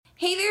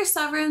Hey there,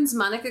 Sovereigns.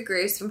 Monica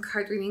Grace from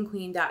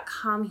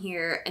cardreadingqueen.com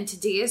here, and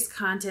today's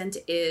content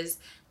is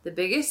the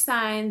biggest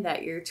sign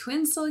that your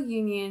twin soul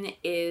union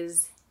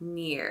is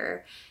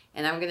near.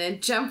 And I'm going to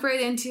jump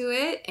right into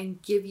it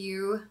and give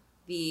you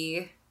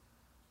the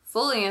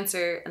full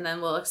answer, and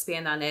then we'll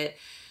expand on it.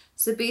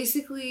 So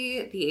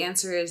basically, the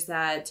answer is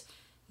that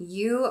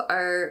you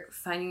are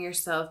finding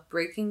yourself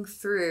breaking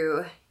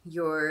through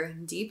your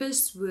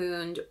deepest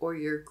wound or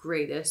your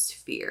greatest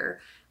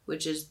fear,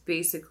 which is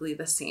basically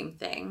the same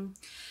thing.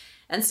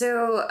 And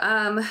so,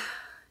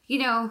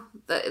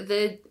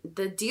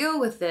 the deal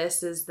with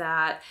this is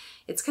that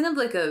it's kind of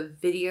like a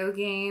video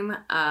game.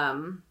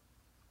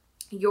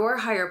 Your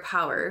higher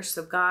power,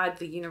 so God,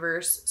 the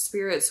universe,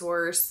 spirit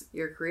source,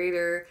 your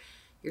creator,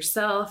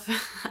 yourself,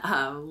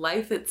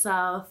 life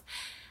itself,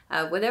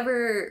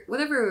 whatever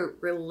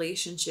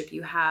relationship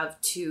you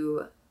have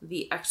to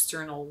the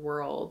external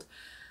world,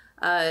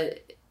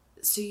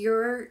 so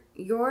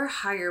your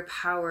higher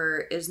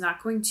power is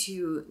not going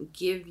to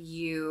give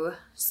you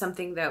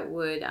something that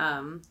would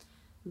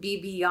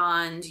be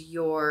beyond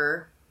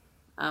your,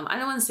 I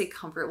don't want to say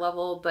comfort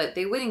level, but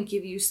they wouldn't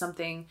give you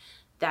something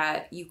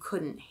that you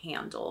couldn't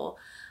handle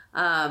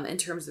in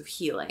terms of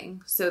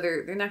healing. So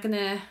they're not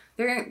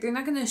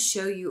gonna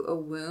show you a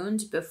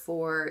wound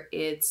before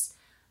it's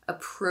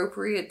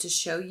appropriate to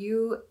show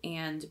you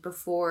and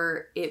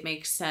before it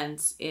makes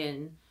sense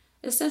in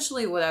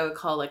essentially what I would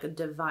call like a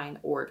divine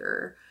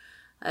order.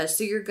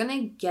 So you're going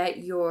to get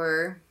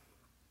your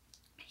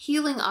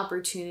healing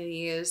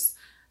opportunities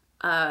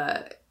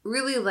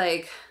really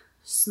like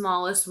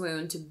smallest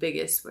wound to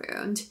biggest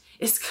wound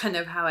is kind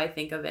of how I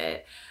think of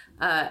it.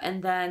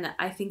 And then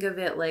I think of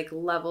it like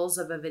levels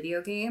of a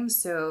video game.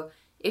 So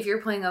if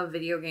you're playing a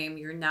video game,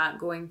 you're not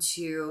going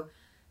to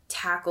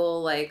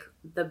tackle like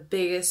the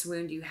biggest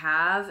wound you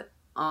have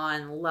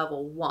on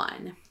level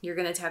 1. You're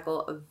going to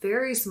tackle a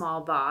very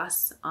small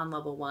boss on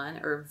level 1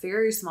 or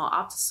very small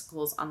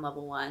obstacles on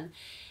level 1.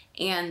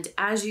 And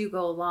as you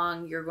go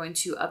along, you're going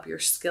to up your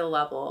skill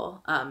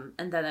level.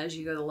 And then as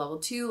you go to level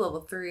 2,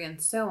 level 3,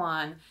 and so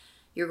on,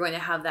 you're going to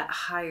have that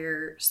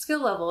higher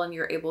skill level and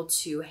you're able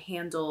to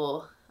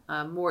handle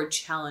more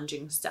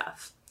challenging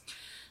stuff.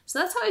 So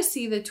that's how I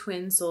see the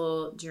twin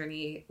soul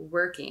journey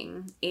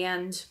working.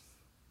 And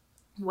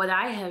what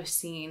I have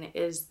seen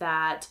is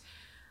that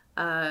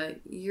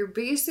you're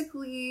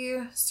basically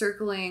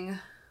circling,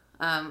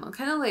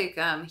 kind of like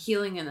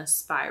healing in a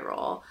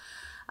spiral.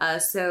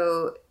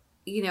 So,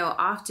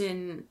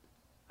 often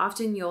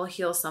you'll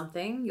heal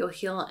something. You'll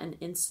heal an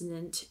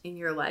incident in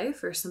your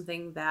life or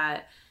something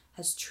that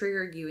has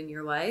triggered you in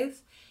your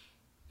life.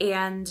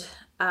 And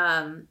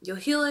you'll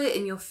heal it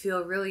and you'll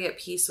feel really at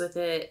peace with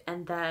it.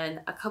 And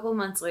then a couple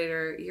months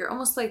later,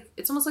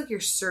 it's almost like you're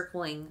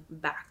circling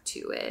back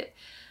to it.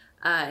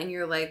 And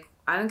you're like,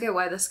 I don't get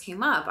why this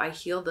came up. I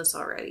healed this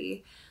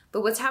already.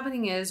 But what's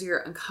happening is you're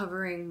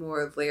uncovering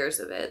more layers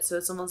of it. So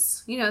it's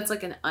almost, it's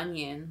like an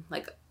onion,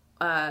 like,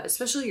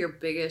 especially your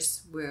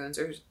biggest wounds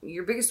are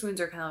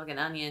kind of like an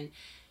onion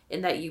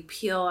in that you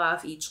peel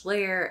off each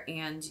layer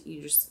and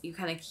you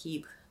kind of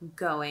keep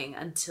going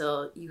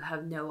until you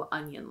have no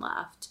onion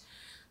left.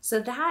 So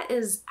that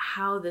is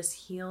how this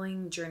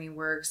healing journey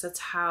works. That's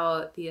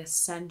how the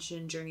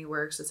ascension journey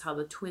works. That's how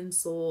the twin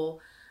soul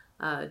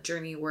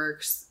journey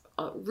works.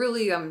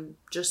 Really, I'm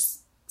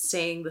just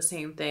saying the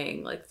same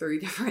thing like 3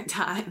 different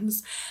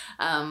times.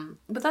 But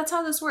that's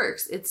how this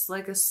works. It's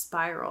like a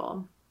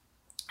spiral.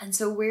 And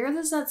so where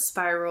does that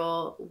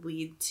spiral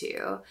lead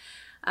to?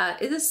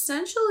 It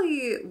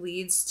essentially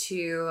leads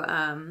to,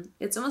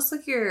 it's almost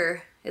like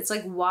it's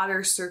like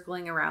water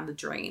circling around the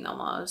drain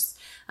almost.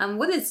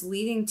 What it's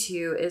leading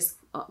to is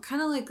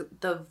kind of like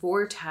the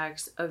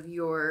vortex of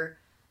your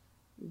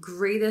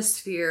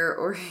greatest fear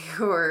or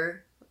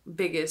your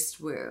biggest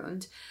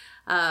wound.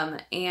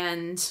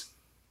 And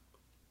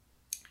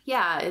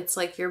yeah, it's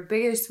like your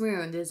biggest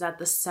wound is at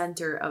the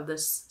center of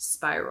this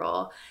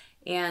spiral.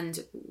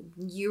 And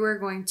you are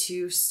going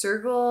to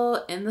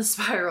circle in the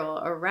spiral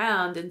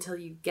around until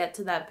you get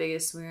to that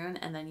biggest wound,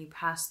 and then you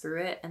pass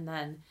through it, and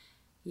then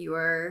you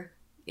are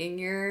in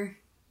your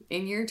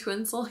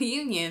twin soul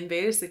union,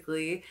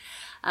 basically.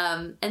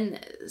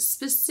 And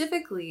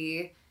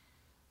specifically,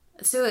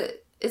 so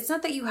it's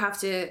not that you have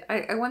to,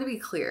 I want to be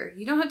clear.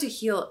 You don't have to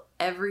heal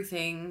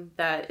everything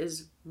that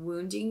is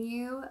wounding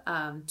you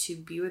to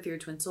be with your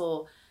twin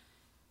soul.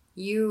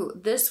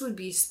 This would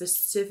be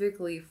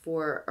specifically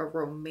for a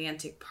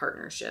romantic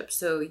partnership.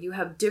 So you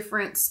have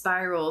different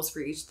spirals for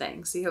each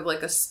thing. So you have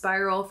like a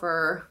spiral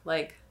for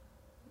like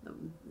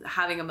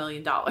having $1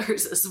 million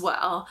as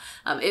well.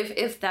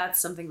 If that's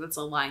something that's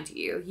aligned to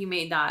you, you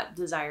may not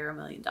desire $1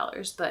 million,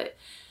 but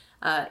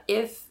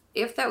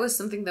if that was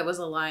something that was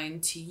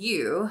aligned to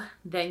you,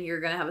 then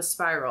you're going to have a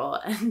spiral.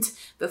 And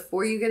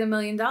before you get $1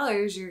 million,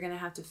 you're going to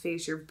have to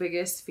face your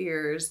biggest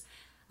fears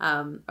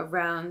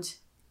around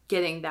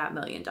getting that $1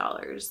 million.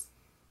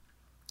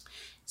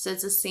 So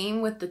it's the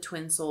same with the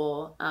twin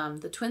soul.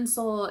 The twin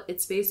soul,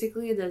 it's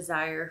basically a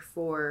desire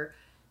for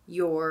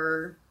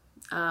your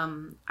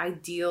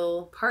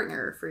ideal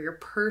partner, for your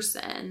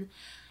person.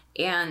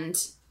 And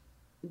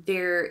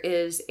there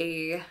is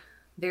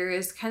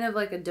kind of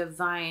like a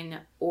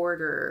divine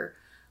order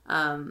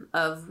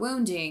of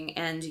wounding,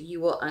 and you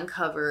will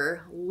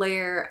uncover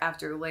layer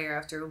after layer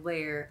after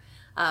layer.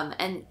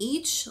 And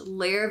each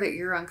layer that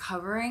you're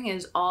uncovering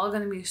is all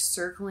going to be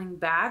circling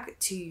back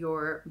to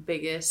your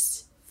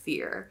biggest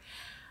fear.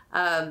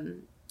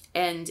 And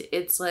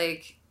it's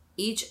like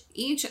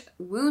each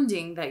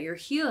wounding that you're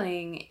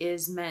healing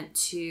is meant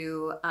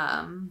to,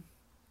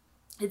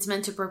 it's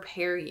meant to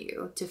prepare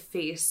you to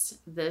face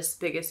this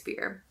biggest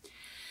fear.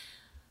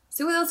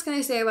 So what else can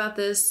I say about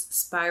this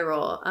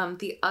spiral?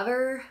 The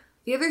other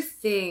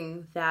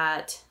thing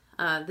that,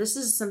 this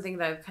is something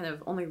that I've kind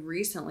of only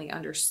recently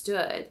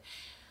understood.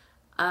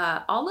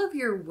 All of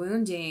your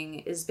wounding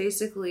is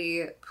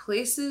basically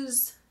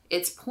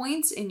it's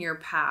points in your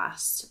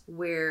past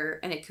where,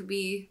 and it could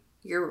be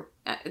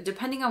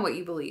depending on what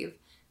you believe,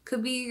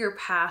 could be your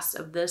past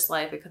of this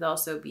life. It could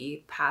also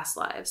be past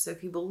lives. So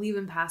if you believe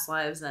in past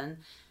lives, then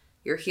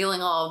you're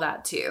healing all of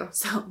that too.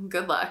 So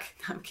good luck.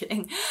 I'm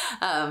kidding.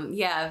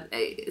 Yeah.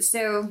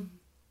 So,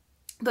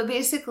 but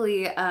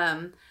basically,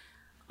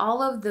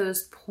 all of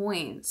those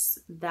points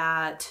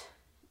that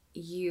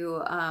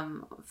you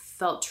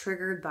felt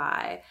triggered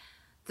by,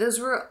 those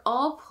were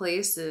all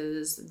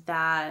places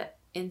that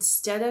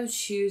instead of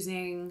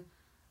choosing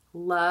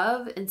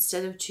love,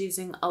 instead of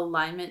choosing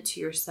alignment to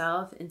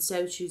yourself,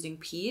 instead of choosing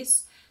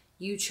peace,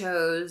 you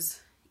chose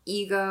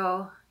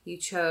ego, you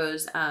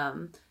chose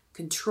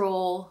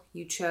control,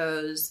 you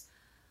chose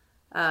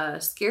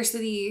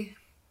scarcity.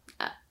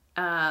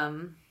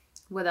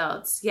 What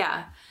else?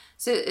 Yeah.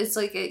 So it's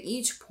like at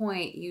each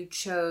point you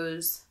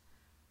chose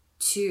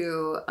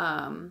to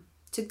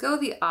go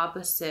the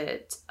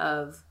opposite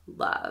of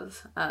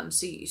love.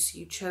 So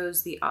you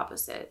chose the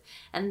opposite,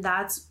 and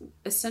that's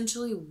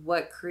essentially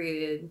what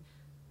created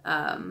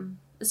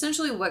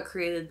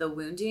the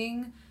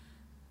wounding,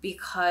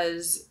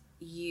 because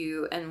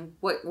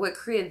what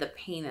created the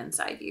pain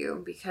inside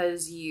you,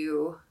 because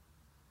you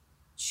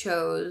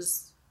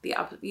chose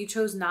you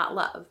chose not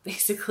love,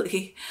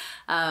 basically.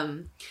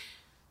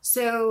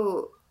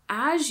 So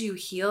as you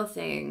heal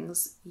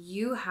things,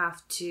 you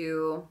have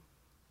to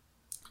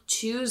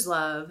choose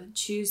love,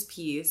 choose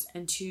peace,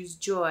 and choose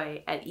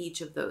joy at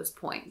each of those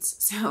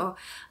points. So,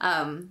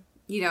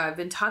 I've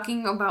been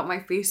talking about my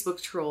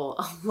Facebook troll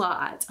a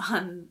lot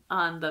on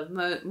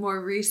the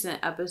more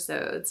recent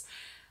episodes,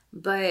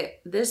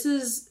 but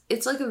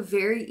it's like a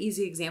very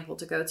easy example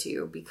to go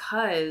to,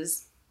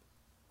 because,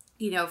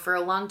 for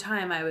a long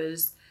time I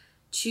was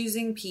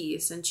choosing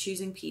peace, and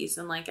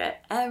like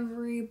at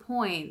every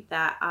point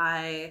that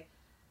I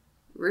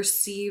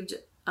received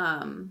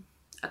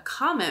a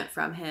comment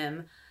from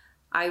him,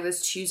 I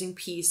was choosing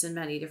peace in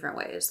many different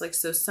ways. Like,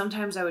 so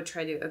sometimes I would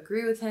try to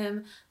agree with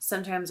him.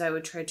 Sometimes I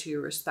would try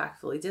to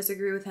respectfully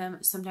disagree with him.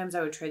 Sometimes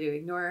I would try to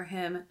ignore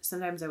him.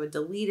 Sometimes I would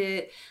delete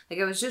it. Like,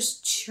 I was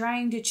just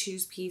trying to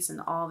choose peace in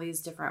all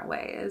these different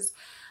ways.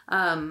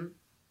 And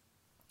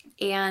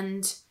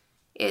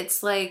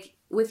it's like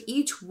with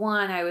each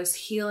one, I was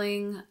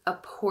healing a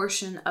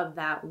portion of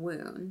that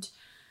wound.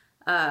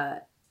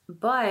 But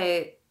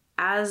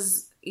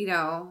as,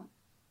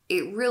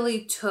 it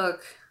really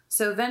took...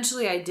 So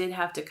eventually I did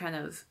have to kind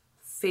of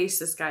face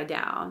this guy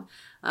down.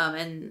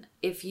 And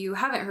if you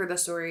haven't heard the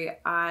story,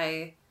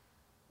 I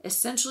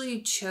essentially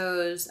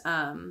chose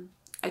to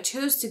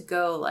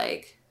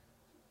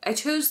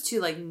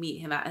meet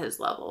him at his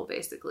level,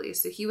 basically.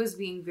 So he was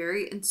being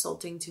very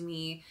insulting to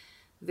me,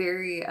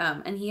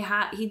 and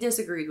he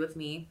disagreed with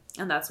me,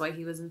 and that's why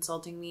he was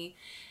insulting me.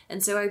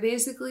 And so I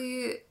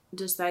basically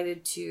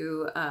decided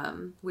to,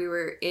 we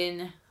were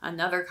in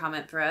another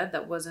comment thread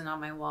that wasn't on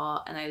my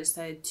wall, and I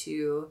decided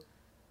to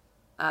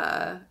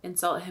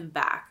insult him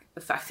back,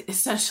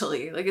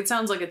 essentially. Like, it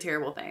sounds like a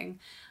terrible thing,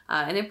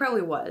 and it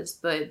probably was,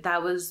 but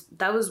that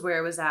was where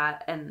I was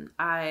at, and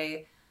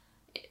I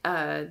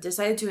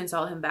decided to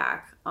insult him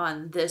back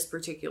on this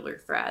particular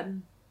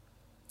thread,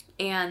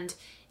 and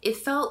it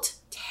felt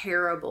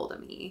terrible to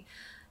me.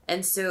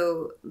 And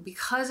so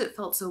because it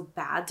felt so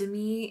bad to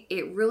me,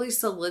 it really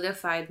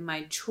solidified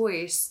my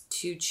choice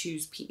to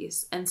choose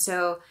peace. And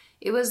so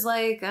it was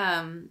like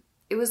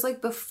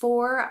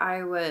before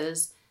I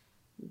was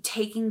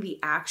taking the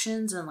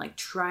actions and like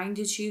trying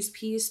to choose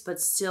peace,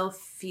 but still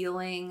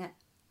feeling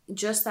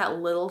just that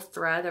little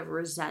thread of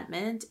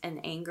resentment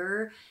and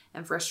anger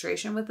and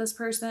frustration with this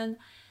person.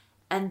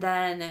 And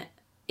then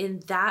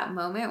in that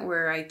moment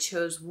where I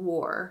chose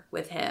war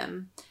with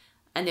him,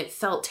 and it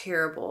felt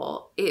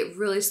terrible, it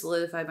really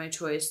solidified my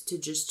choice to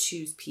just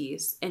choose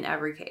peace in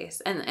every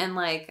case. And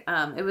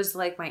it was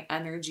like my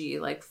energy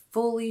like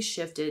fully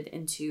shifted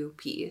into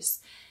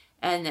peace.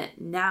 And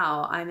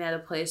now I'm at a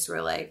place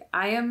where like,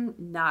 I am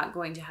not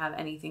going to have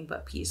anything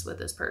but peace with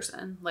this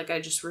person. Like, I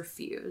just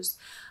refuse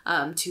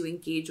to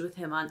engage with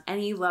him on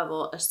any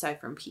level aside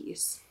from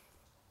peace.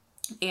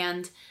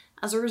 And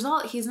as a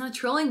result, he's not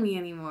trolling me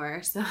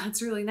anymore. So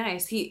that's really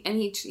nice.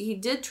 He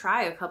did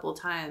try a couple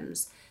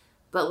times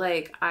but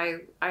like I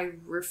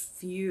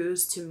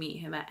refuse to meet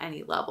him at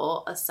any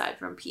level aside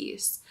from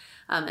peace.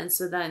 And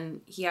so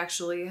then he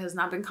actually has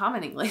not been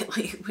commenting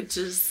lately, which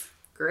is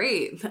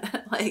great.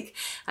 Like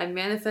I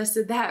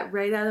manifested that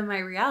right out of my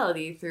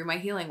reality through my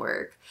healing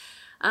work.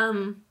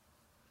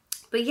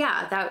 But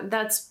yeah,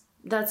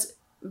 that's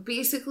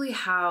basically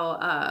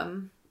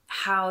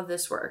how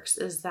this works,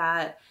 is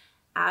that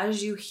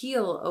as you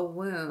heal a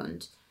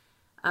wound,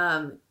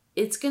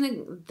 it's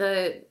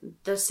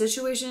the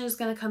situation is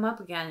gonna come up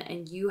again,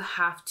 and you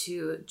have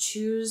to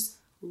choose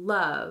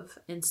love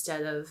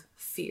instead of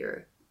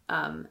fear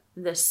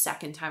the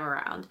second time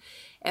around.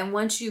 And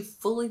once you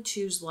fully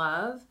choose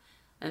love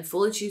and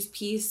fully choose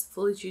peace,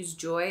 fully choose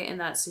joy in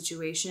that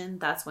situation,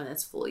 that's when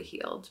it's fully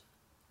healed.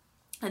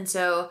 And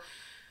so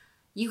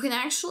you can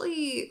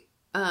actually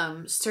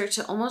start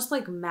to almost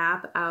like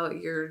map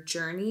out your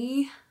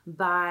journey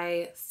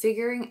by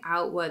figuring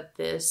out what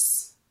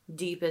this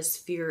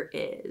deepest fear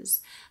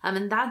is.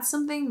 And that's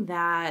something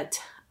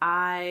that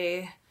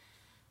I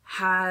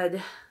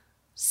had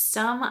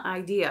some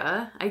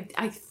idea.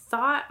 I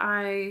thought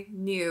I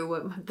knew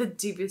what the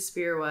deepest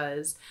fear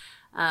was,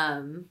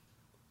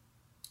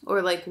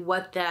 or like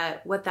what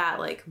that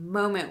like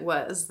moment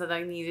was that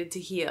I needed to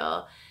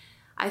heal.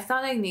 I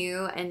thought I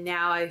knew, and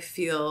now I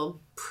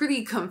feel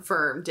pretty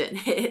confirmed in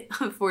it,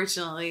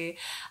 unfortunately.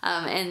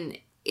 And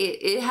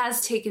it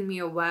has taken me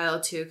a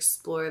while to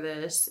explore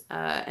this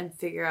and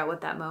figure out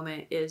what that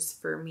moment is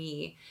for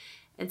me.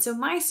 And so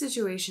my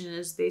situation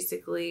is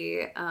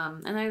basically,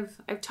 and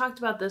I've talked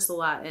about this a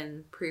lot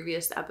in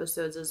previous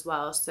episodes as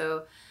well.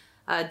 So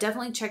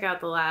definitely check out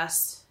the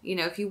last,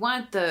 if you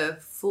want the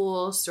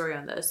full story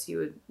on this,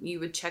 you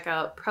would check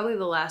out probably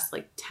the last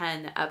like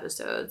 10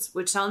 episodes,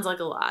 which sounds like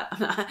a lot.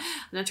 I'm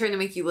not trying to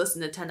make you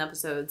listen to 10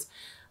 episodes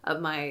of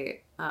my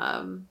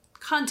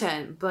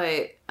content,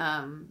 but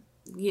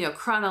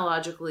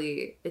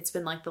chronologically, it's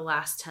been like the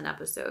last 10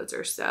 episodes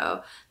or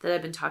so that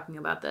I've been talking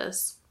about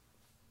this.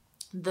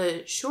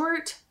 The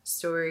short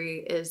story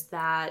is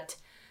that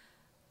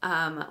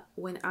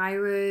when I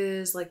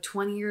was like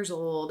 20 years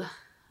old,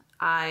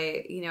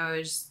 I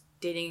was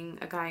dating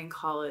a guy in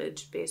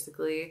college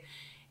basically,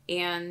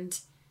 and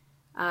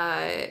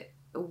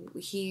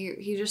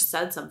he just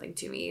said something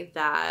to me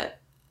that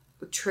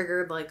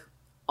triggered like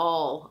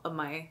all of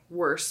my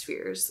worst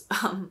fears,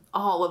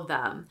 all of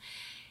them.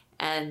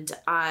 And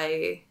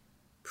I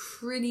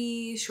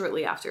pretty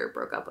shortly after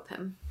broke up with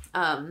him,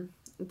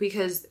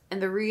 because,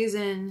 and the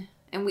reason,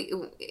 and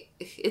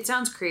it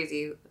sounds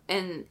crazy,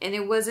 and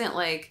it wasn't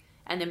like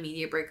an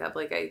immediate breakup.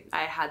 Like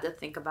I had to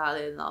think about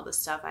it and all this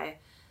stuff.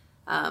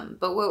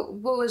 But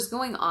what was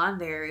going on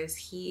there is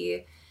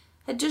he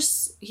had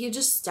just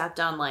stepped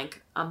on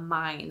like a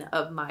mine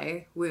of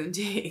my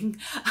wounding.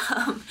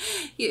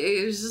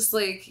 It was just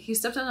like he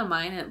stepped on a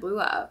mine and it blew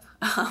up.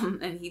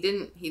 And he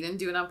didn't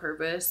do it on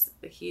purpose.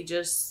 He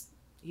just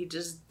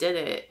did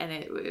it, and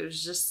it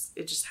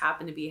just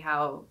happened to be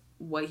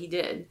what he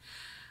did.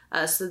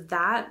 So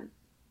that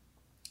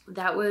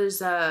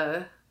was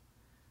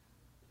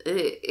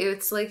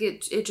it's like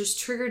it just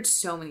triggered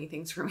so many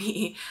things for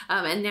me.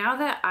 And now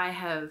that I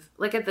have,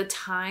 like, at the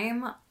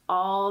time,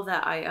 all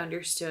that I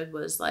understood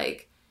was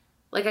like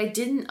I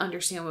didn't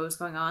understand what was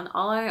going on.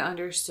 All I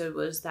understood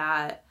was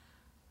that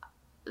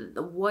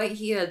what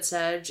he had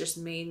said just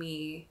made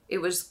me,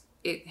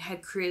 it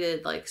had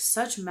created like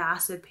such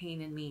massive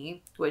pain in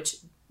me, which,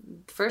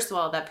 first of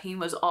all, that pain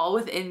was all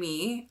within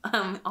me.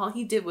 All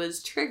he did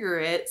was trigger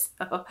it.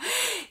 So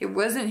it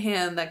wasn't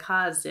him that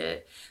caused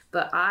it,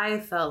 but I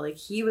felt like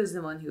he was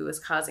the one who was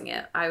causing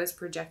it. I was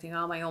projecting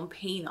all my own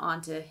pain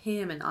onto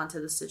him and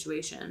onto the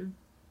situation.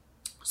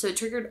 So it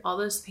triggered all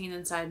this pain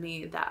inside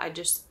me that I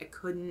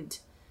couldn't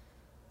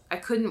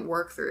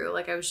work through.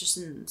 Like, I was just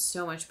in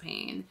so much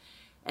pain.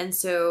 And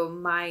so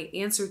my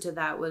answer to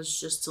that was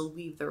just to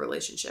leave the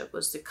relationship,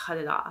 was to cut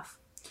it off.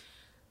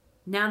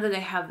 Now that I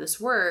have this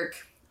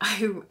work,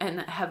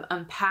 and have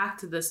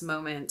unpacked this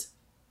moment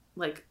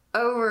like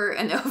over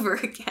and over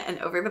again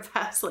over the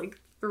past like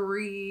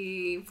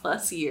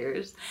 3+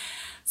 years.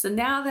 So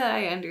now that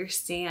I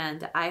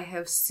understand, I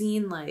have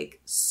seen like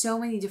so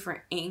many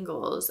different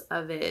angles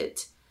of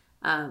it.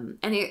 And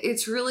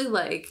it's really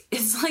like,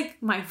 it's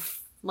like my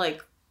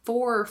like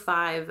 4 or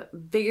 5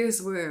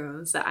 biggest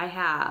wounds that I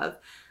have,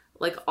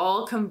 like,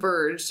 all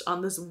converged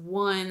on this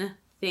one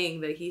thing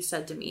that he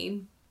said to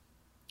me.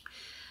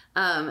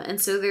 And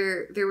so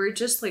there were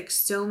just like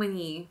so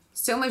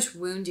much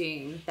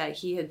wounding that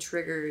he had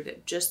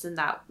triggered just in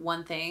that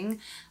one thing.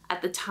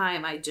 At the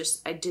time, I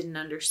didn't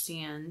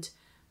understand.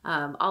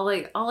 All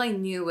I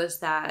knew was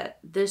that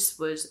this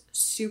was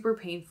super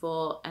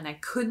painful, and I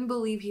couldn't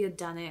believe he had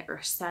done it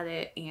or said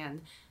it.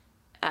 And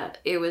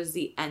it was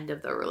the end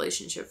of the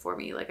relationship for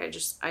me. Like,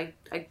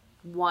 I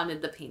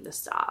wanted the pain to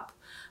stop.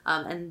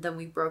 And then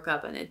we broke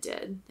up, and it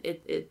did.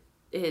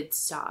 It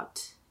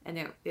stopped,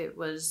 and it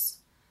was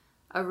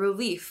a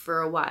relief for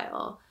a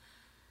while.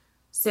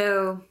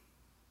 So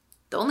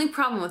the only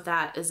problem with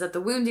that is that the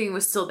wounding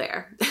was still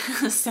there.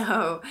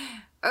 So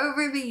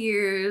over the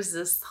years,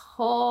 this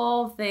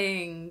whole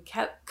thing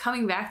kept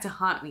coming back to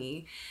haunt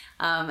me.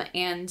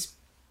 And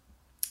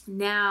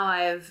now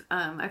I've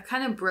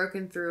kind of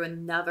broken through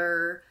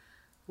another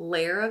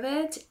layer of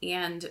it,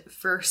 and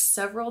for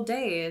several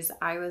days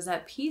I was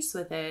at peace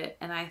with it,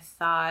 and I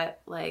thought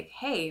like,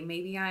 hey,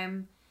 maybe I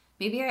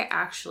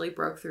actually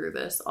broke through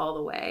this all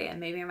the way, and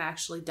maybe I'm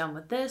actually done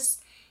with this.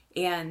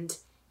 And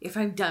if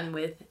I'm done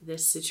with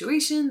this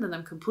situation, then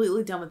I'm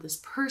completely done with this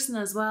person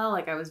as well.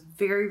 Like, I was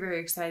very, very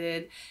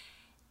excited.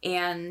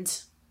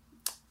 And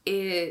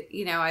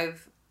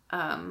I've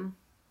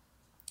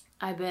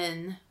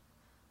been,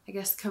 I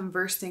guess,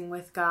 conversing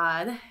with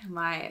God.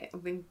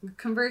 I've been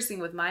conversing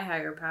with my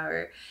higher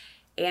power,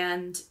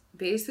 and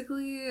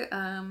basically,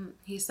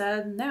 he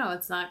said, no,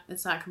 it's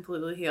not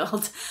completely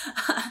healed.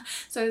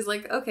 So I was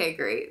like, okay,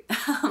 great.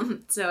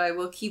 So I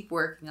will keep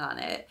working on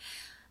it.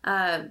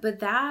 But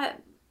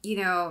that,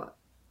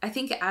 I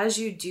think as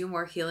you do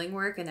more healing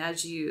work and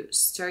as you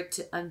start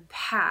to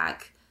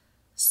unpack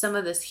some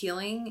of this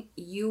healing,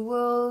 you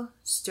will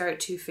start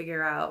to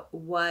figure out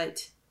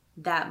what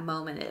that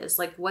moment is.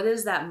 Like, what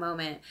is that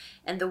moment?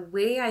 And the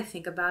way I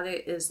think about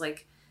it is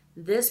like,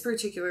 this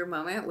particular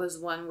moment was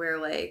one where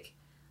like,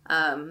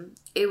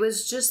 it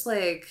was just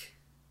like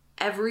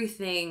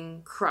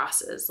everything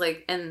crosses,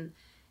 like,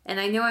 and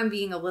I know I'm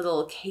being a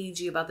little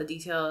cagey about the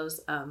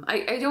details.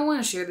 I don't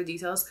want to share the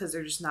details because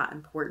they're just not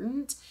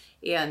important.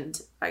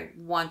 And I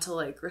want to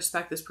like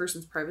respect this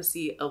person's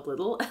privacy a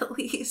little, at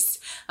least,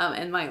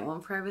 and my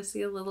own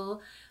privacy a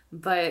little.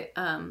 But,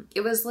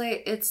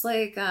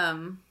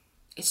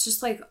 it's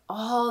just like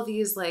all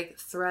these like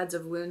threads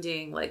of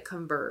wounding like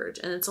converge,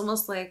 and it's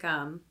almost like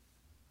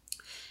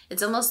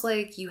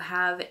you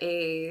have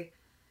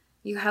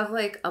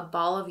like a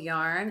ball of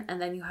yarn,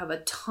 and then you have a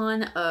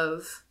ton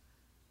of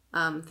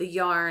the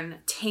yarn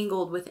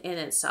tangled within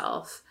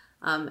itself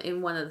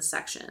in one of the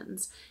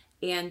sections,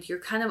 and you're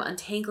kind of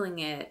untangling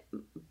it,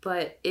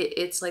 but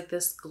it's like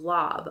this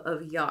glob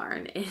of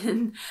yarn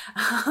in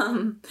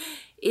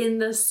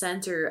the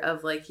center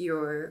of like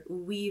your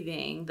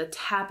weaving, the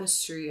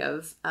tapestry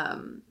of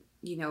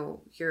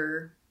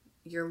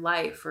your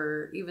life,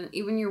 or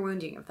even your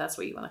wounding, if that's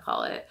what you want to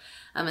call it.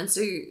 And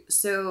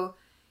so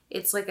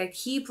it's like I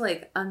keep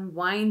like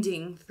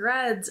unwinding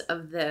threads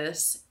of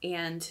this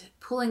and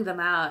pulling them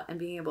out and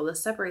being able to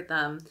separate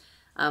them.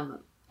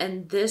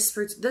 And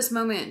this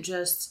moment,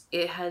 just,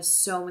 it has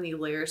so many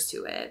layers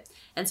to it.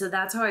 And so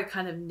that's how I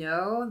kind of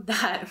know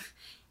that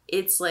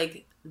it's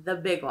like the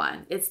big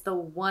one. It's the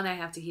one I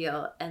have to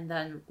heal. And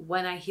then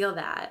when I heal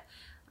that,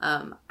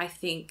 I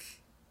think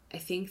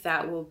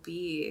that will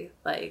be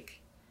like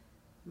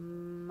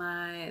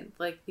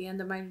the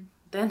end of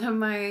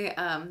my,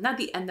 not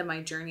the end of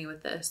my journey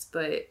with this,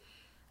 but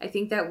I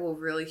think that will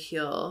really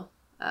heal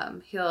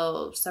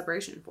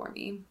separation for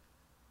me.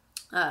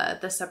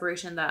 The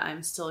separation that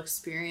I'm still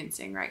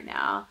experiencing right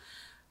now.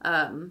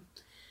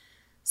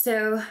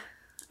 So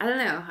I don't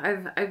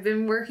know. I've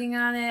been working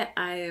on it.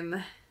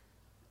 I'm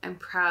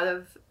proud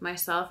of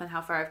myself and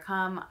how far I've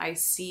come. I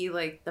see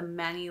like the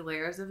many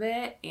layers of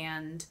it,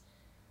 and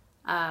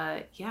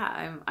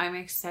I'm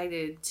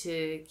excited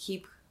to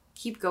keep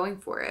going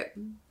for it.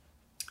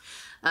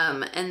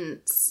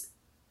 And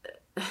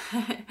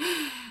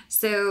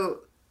so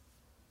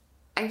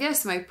I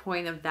guess my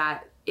point of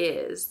that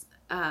is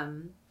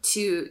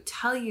to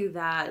tell you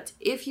that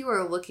if you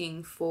are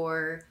looking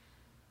for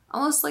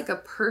almost like a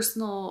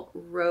personal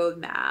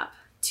roadmap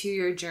to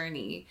your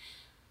journey,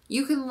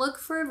 you can look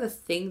for the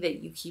thing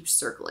that you keep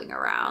circling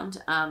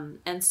around.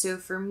 And so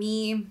for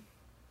me,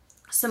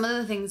 some of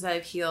the things that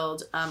I've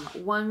healed,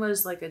 one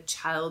was like a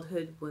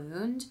childhood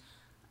wound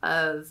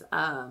of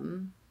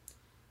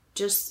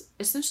just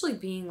essentially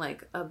being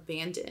like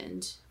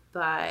abandoned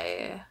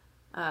by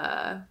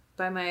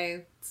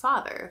my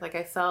father. Like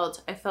I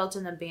felt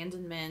an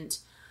abandonment,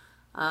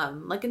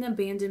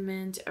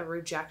 a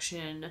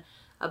rejection,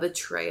 a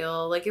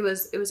betrayal. Like it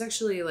was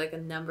actually like a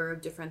number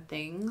of different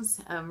things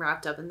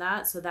wrapped up in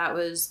that. So that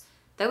was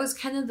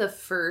kind of the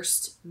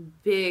first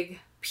big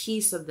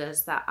piece of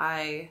this that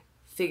I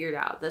figured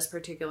out, this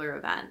particular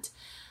event.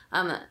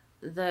 And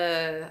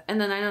then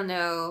I don't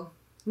know,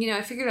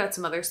 I figured out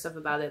some other stuff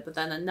about it, but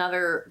then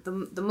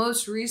the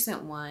most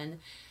recent one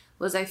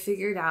was I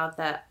figured out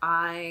that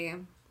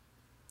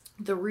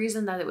the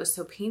reason that it was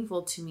so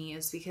painful to me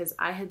is because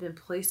I had been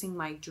placing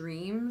my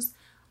dreams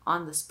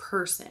on this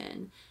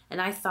person, and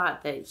I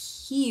thought that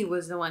he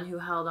was the one who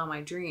held all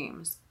my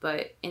dreams,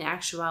 but in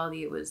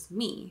actuality it was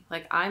me.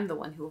 Like, I'm the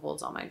one who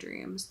holds all my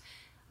dreams,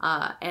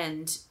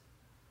 and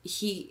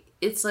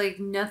it's like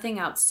nothing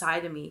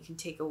outside of me can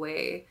take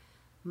away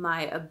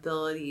my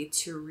ability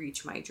to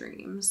reach my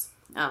dreams.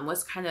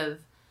 Was kind of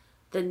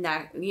the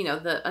next, I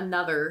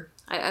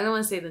don't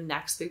want to say the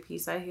next big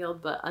piece I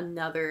healed, but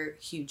another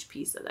huge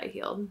piece that I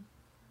healed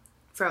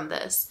from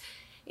this.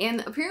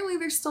 And apparently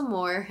there's still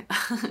more.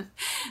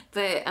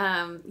 But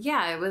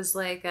it was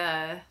like,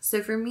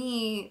 so for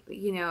me,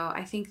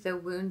 I think the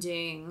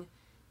wounding,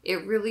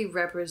 it really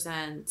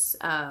represents,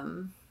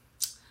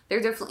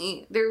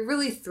 they're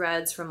really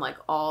threads from like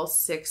all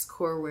 6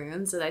 core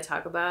wounds that I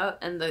talk about.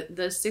 And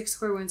the 6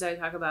 core wounds I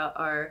talk about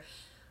are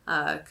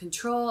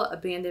control,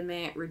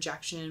 abandonment,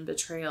 rejection,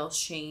 betrayal,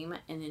 shame,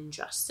 and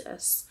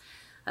injustice.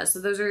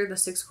 So those are the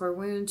 6 core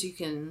wounds. You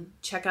can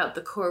check out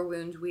the core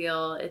wound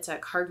wheel. It's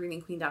at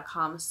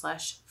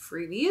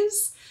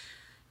cardreadingqueen.com/freebies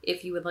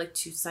if you would like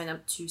to sign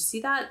up to see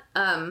that.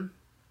 But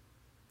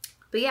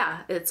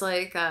yeah, it's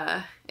like,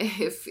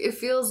 it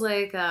feels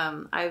like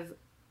I've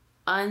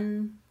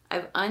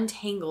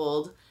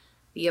untangled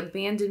the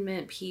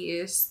abandonment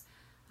piece,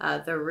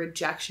 the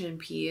rejection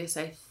piece.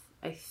 I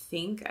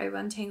think I've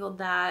untangled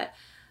that.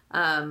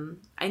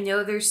 I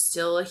know there's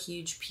still a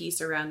huge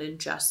piece around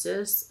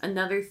injustice.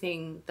 Another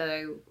thing that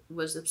I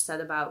was upset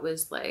about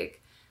was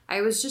like,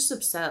 I was just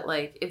upset,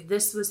 like, if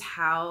this was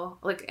how,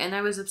 like, and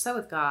I was upset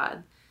with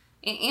God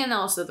and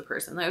also the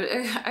person.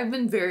 I've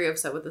been very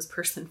upset with this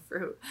person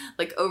for,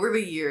 like, over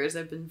the years.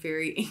 I've been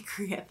very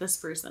angry at this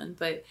person,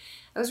 but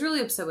I was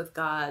really upset with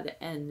God,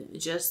 and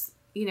just,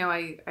 you know,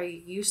 I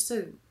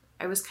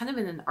was kind of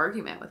in an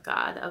argument with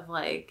God of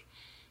like,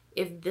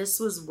 if this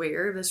was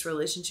where this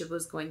relationship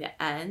was going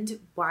to end,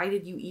 why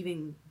did you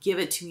even give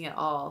it to me at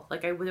all?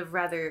 Like, I would have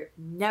rather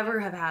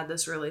never have had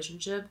this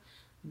relationship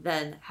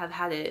than have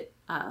had it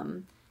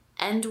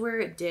end where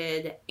it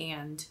did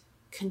and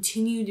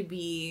continue to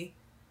be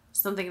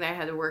something that I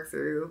had to work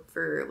through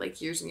for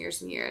like years and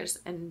years and years.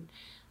 And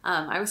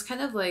I was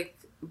kind of like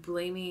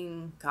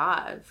blaming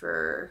God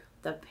for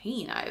the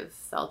pain I've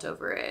felt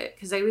over it.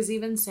 Because I was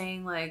even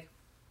saying like,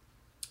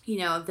 you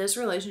know, this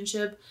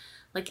relationship,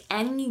 like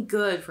any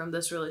good from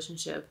this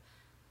relationship,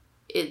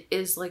 it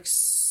is like,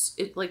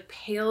 it like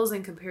pales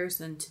in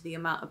comparison to the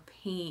amount of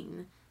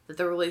pain that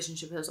the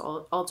relationship has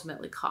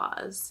ultimately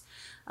caused.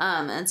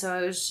 And so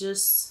I was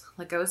just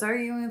like, I was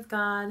arguing with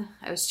God.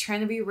 I was trying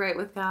to be right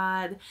with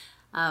God.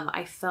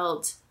 I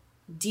felt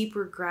deep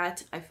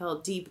regret. I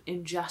felt deep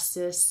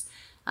injustice.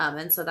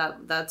 And so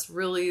that's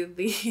really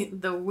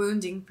the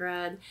wounding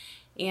thread.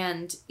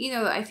 And, you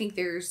know, I think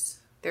there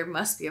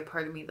must be a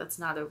part of me that's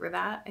not over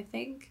that, I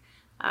think.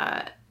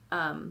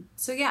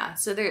 So yeah,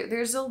 so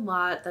there's a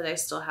lot that I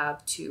still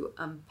have to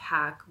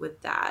unpack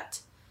with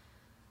that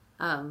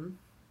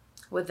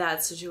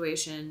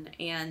situation.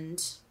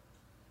 And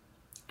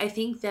I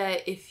think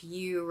that if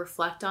you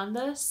reflect on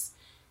this,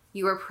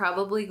 you are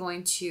probably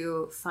going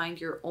to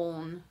find your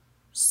own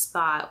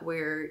spot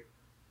where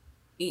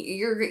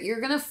you're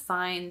going to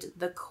find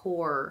the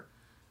core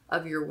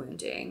of your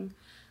wounding.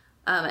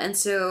 And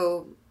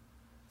so,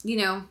 you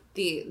know,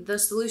 the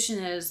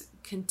solution is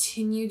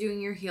continue doing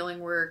your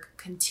healing work,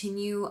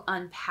 continue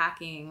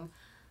unpacking.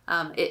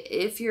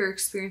 If you're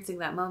experiencing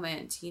that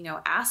moment, you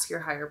know, ask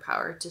your higher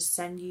power to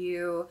send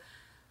you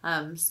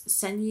a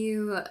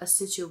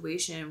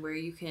situation where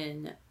you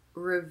can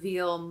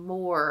reveal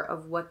more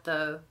of what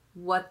the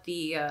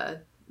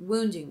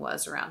wounding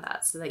was around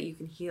that, so that you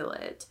can heal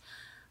it.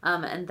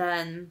 And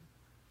then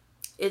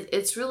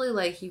it's really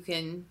like you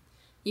can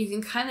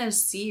kind of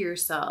see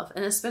yourself,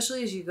 and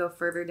especially as you go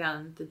further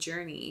down the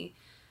journey,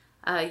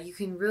 you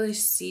can really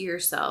see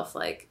yourself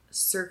like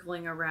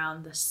circling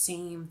around the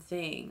same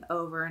thing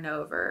over and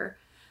over.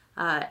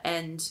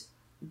 And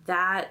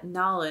that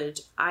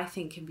knowledge, I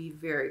think, can be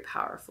very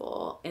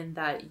powerful in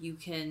that you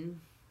can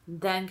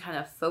then kind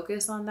of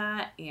focus on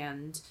that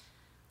and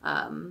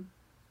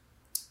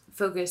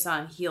focus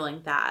on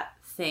healing that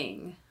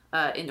thing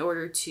in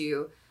order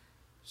to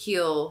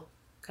heal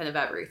kind of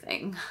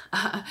everything.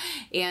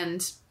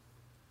 And,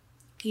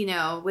 you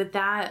know, with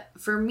that,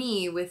 for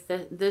me, with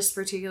this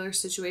particular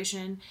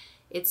situation,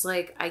 it's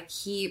like I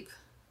keep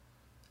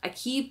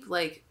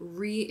like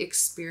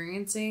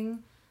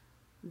re-experiencing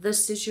the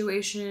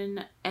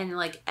situation, and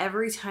like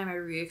every time I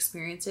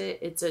re-experience it,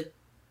 it's a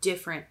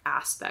different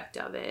aspect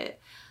of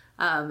it.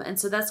 And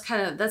so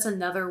that's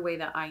another way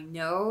that I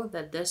know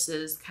that this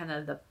is kind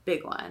of the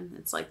big one.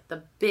 It's like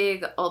the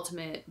big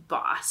ultimate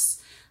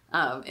boss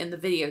in the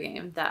video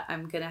game that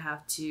I'm gonna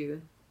have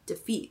to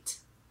defeat.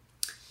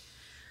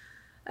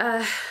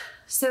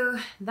 So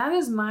that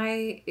is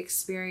my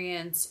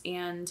experience,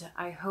 and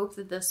I hope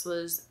that this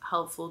was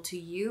helpful to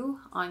you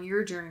on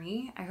your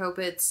journey. I hope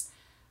it's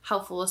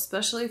helpful,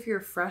 especially if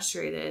you're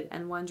frustrated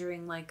and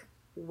wondering like,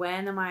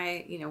 when am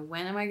I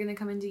going to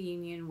come into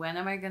union? When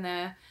am I going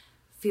to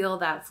feel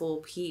that full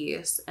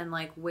peace? And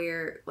like,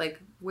 where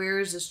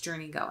is this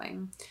journey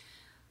going?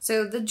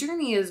 So the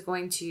journey is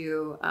going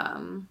to,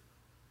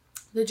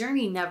 the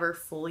journey never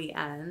fully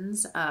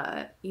ends.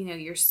 You know,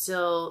 you're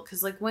still,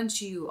 cause like once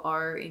you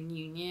are in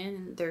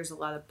union, there's a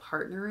lot of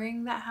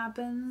partnering that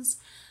happens.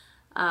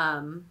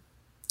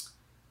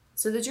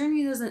 So the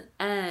journey doesn't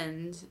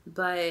end,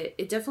 but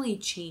it definitely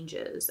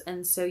changes.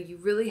 And so you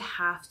really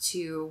have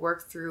to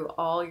work through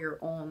all your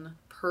own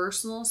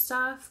personal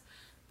stuff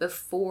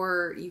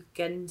before you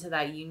get into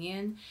that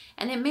union.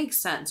 And it makes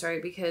sense, right?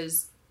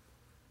 Because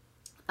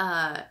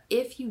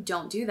if you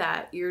don't do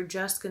that, you're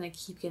just going to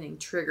keep getting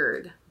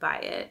triggered by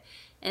it.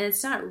 And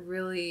it's not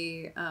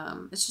really,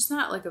 it's just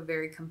not like a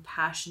very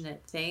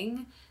compassionate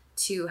thing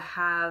to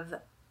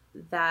have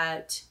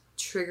that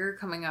trigger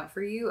coming up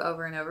for you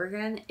over and over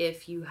again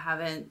if you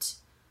haven't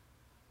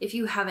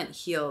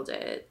healed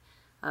it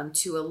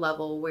to a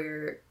level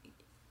where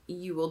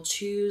you will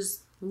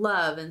choose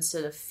love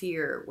instead of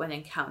fear when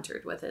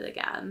encountered with it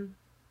again.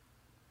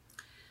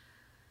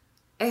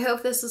 I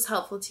hope this was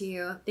helpful to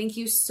you. Thank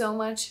you so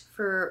much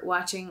for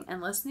watching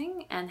and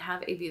listening, and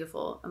have a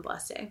beautiful and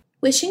blessed day.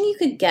 Wishing you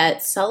could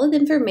get solid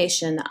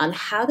information on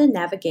how to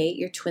navigate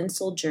your twin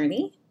soul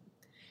journey?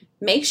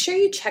 Make sure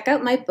you check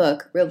out my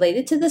book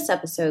related to this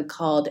episode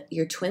called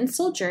Your Twin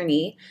Soul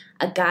Journey,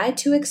 A Guide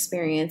to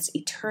Experience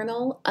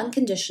Eternal,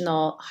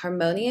 Unconditional,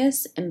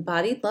 Harmonious,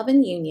 Embodied Love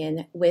and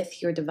Union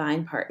with Your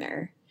Divine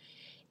Partner.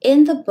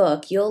 In the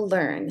book, you'll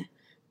learn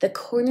the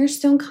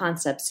cornerstone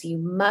concepts you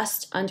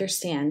must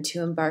understand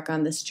to embark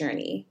on this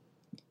journey,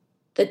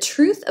 the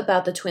truth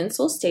about the twin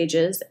soul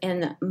stages,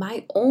 and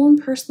my own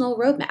personal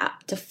roadmap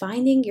to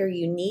finding your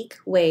unique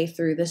way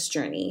through this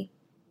journey,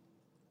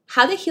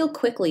 how to heal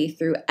quickly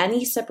through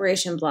any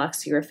separation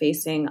blocks you are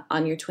facing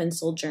on your twin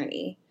soul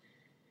journey,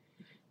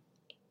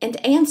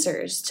 and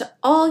answers to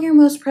all your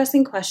most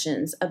pressing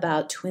questions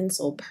about twin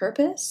soul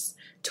purpose,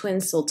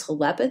 twin soul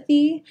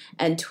telepathy,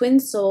 and twin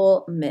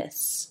soul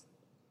myths.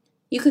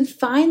 You can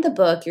find the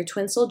book, Your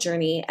Twin Soul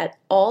Journey, at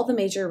all the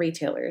major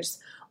retailers,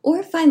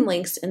 or find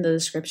links in the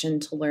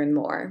description to learn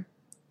more.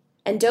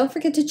 And don't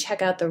forget to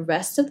check out the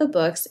rest of the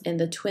books in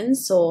the Twin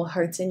Soul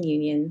Hearts and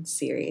Union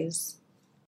series.